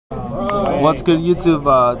What's good, YouTube?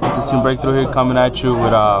 This is Team Breakthrough here coming at you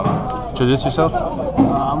with introduce yourself.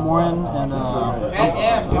 I'm Warren, and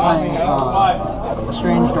I'm playing a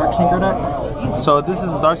strange Dark Synchro deck. So this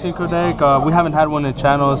is a Dark Synchro deck. We haven't had one in the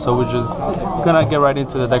channel, so we're just gonna get right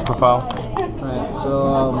into the deck profile. Right.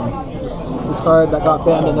 So this card that got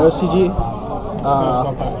banned in the OCG,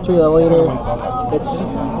 3 level leader. It's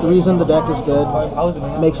the reason the deck is good.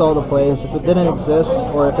 Makes all the plays. If it didn't exist,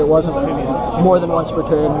 or if it wasn't more than once per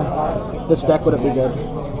turn, this deck wouldn't be good.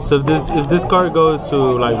 So if this card goes to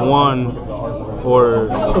like 1, or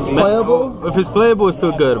it's playable. If it's playable, it's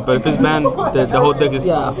still good. But if it's banned, the whole deck is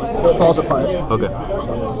it falls apart. Okay.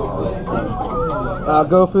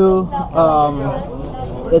 Gofu.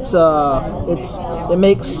 It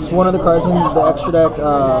makes one of the cards in the extra deck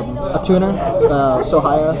a tuner,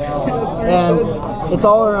 Sohaya, and it's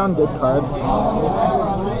all around good card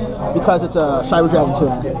because it's a Cyber Dragon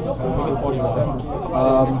tuner.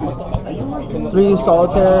 3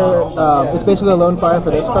 Solitaire. It's basically a lone fire for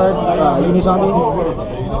this card. Unizombie.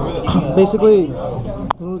 Basically,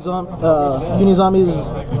 Unizombie is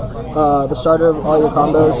the starter of all your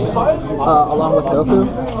combos, along with Goku,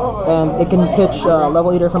 and it can pitch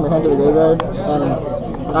Level Eater from your hand to the graveyard. And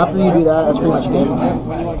after you do that, that's pretty much game.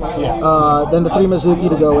 Then the 3 Mizuki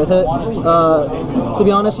to go with it. To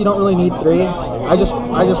be honest, you don't really need 3. I just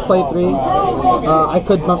play 3. I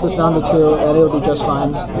could bump this down to 2, and it would be just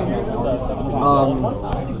fine.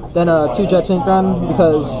 Then 2 Jet Synchron,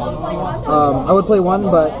 because I would play 1,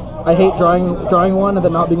 but I hate drawing 1 and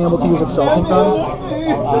then not being able to use Excel Synchron.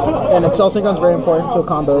 And Excel Synchron is very important to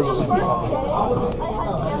combos.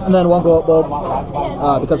 And then 1 Go Up Bulb,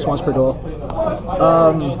 because it's once per duel.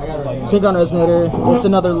 Synchron Resonator, it's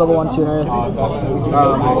another level 1 tuner.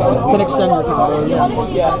 Can extend your combos.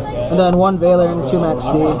 And then 1 Veiler and 2 Max C.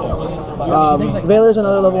 Veiler is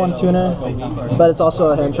another level 1 tuner, but it's also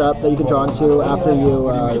a hand trap that you can draw into after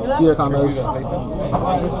you do your combos.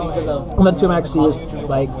 And then 2 Max C is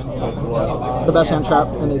like the best hand trap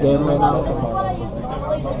in the game right now.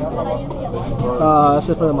 That's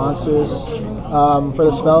it for the monsters. For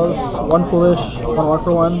the spells, 1 Foolish, 1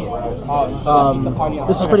 1-for-1.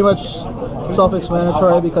 This is pretty much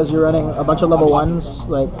self-explanatory because you're running a bunch of level 1s,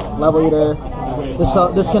 like Level Eater.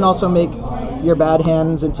 This can also make your bad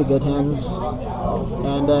hands into good hands,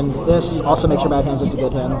 and then this also makes your bad hands into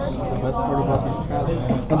good hands.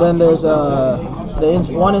 And then there's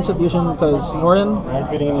one instant fusion because Norden,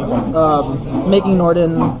 making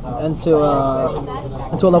Norden into a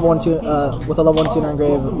level 1 with a level 1 tuner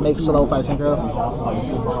engrave makes a level 5 synchro.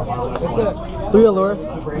 3 Allure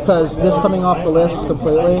because this coming off the list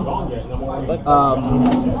completely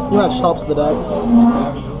pretty much helps the deck.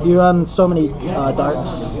 You run so many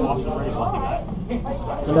darks.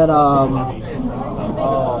 And then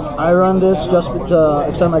I run this just to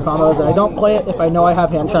extend my combos, and I don't play it if I know I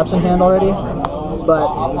have hand traps in hand already. But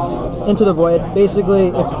Into the Void, basically,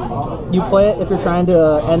 if you play it if you're trying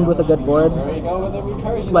to end with a good board,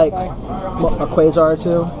 like a Quasar or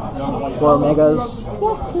 2 or Megas.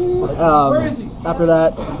 After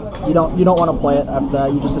that, you don't want to play it. After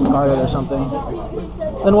that, you just discard it or something.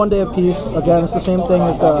 Then 1 Day of Peace. Again, it's the same thing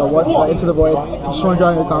as the Into the Void. You just want to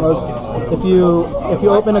draw your combos. If you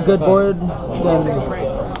open a good board, then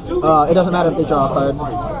it doesn't matter if they draw a card.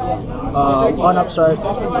 On upstart,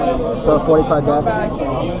 so 40 card deck.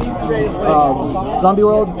 Zombie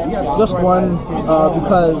World, just 1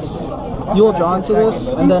 because you will draw into this,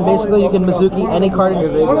 and then basically you can Mizuki any card in your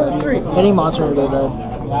graveyard, any monster in your graveyard.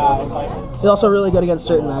 It's also really good against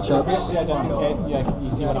certain matchups.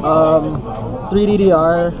 3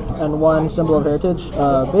 DDR and 1 Symbol of Heritage.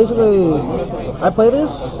 Basically, I play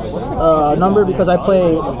this number because I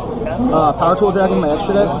play Power Tool Dragon in my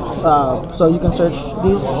extra deck, so you can search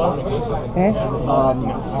these.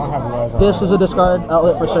 This is a discard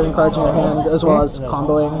outlet for certain cards in your hand, as well as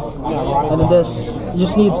comboing. And then this, you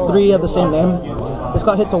just needs 3 of the same name. This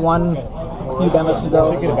got hit to 1 a few ban lists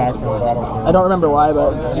ago. I don't remember why,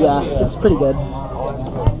 but yeah, it's pretty good.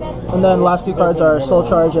 And then last 2 cards are Soul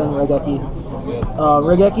Charge and Regeki.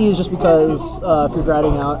 Regeki is just because if you're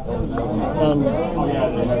grinding out and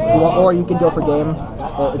or you can go for game,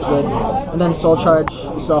 it's good. And then Soul Charge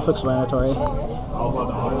is self-explanatory.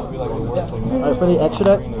 Alright, for the extra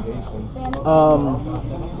deck,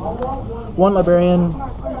 1 Librarian,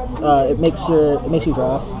 it makes you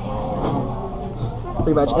draw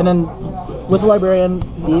pretty much. And then with the Librarian,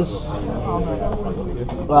 these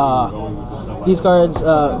cards,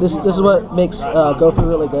 this is what makes Gofu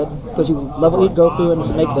really good, because you level 8 Gofu and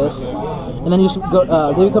just make this, and then you just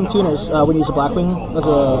they become tuners when you use a Blackwing as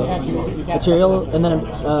a material, and then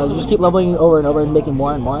you just keep leveling over and over and making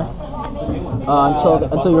more and more.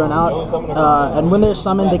 until you run out. And when they're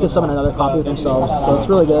summoned, they can summon another copy of themselves, so it's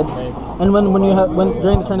really good. And when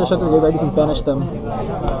during the turn they start their graveyard, you can banish them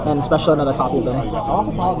and special another copy of them.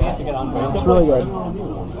 It's really good.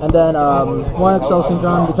 And then one Excel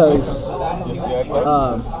Synchron because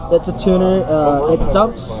it's a tuner. It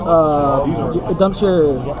dumps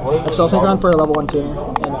your Excel Synchron for a level 1 tuner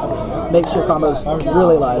and makes your combos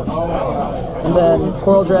really live. And then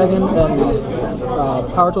Coral Dragon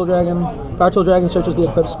and Power Tool Dragon. Power Tool Dragon searches the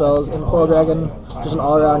equipped spells, and Coral Dragon is just an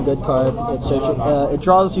all-around good card. It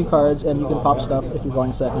draws you cards, and you can pop stuff if you're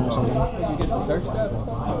going second or something.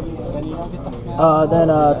 Then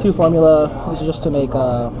 2 Formula. This is just to make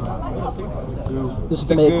your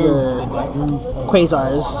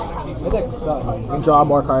Quasars and draw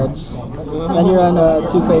more cards. Then you run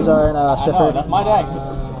 2 Quasar and Schiffer. That's my deck.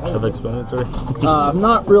 Self-explanatory.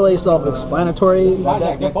 Not really self-explanatory.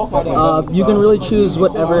 You can really choose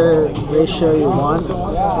whatever ratio you want,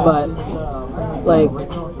 but like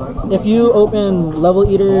if you open Level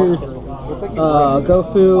Eater,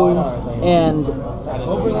 Gofu, and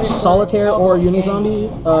Solitaire or Unizombie,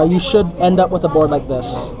 you should end up with a board like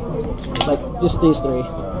this, like just these 3.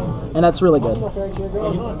 And that's really good.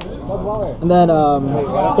 And then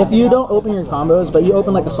if you don't open your combos, but you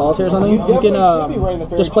open like a Solitaire or something, you can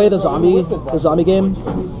just play the zombie game,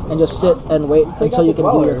 and just sit and wait until you can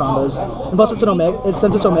do your combos. And plus, it's an Omega.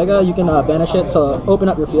 Since it's Omega, you can banish it to open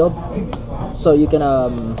up your field, so you can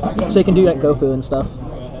do like Gofu and stuff.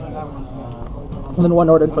 And then 1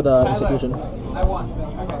 Norden for the execution. All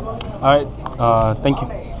right. Thank you.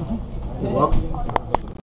 You're welcome.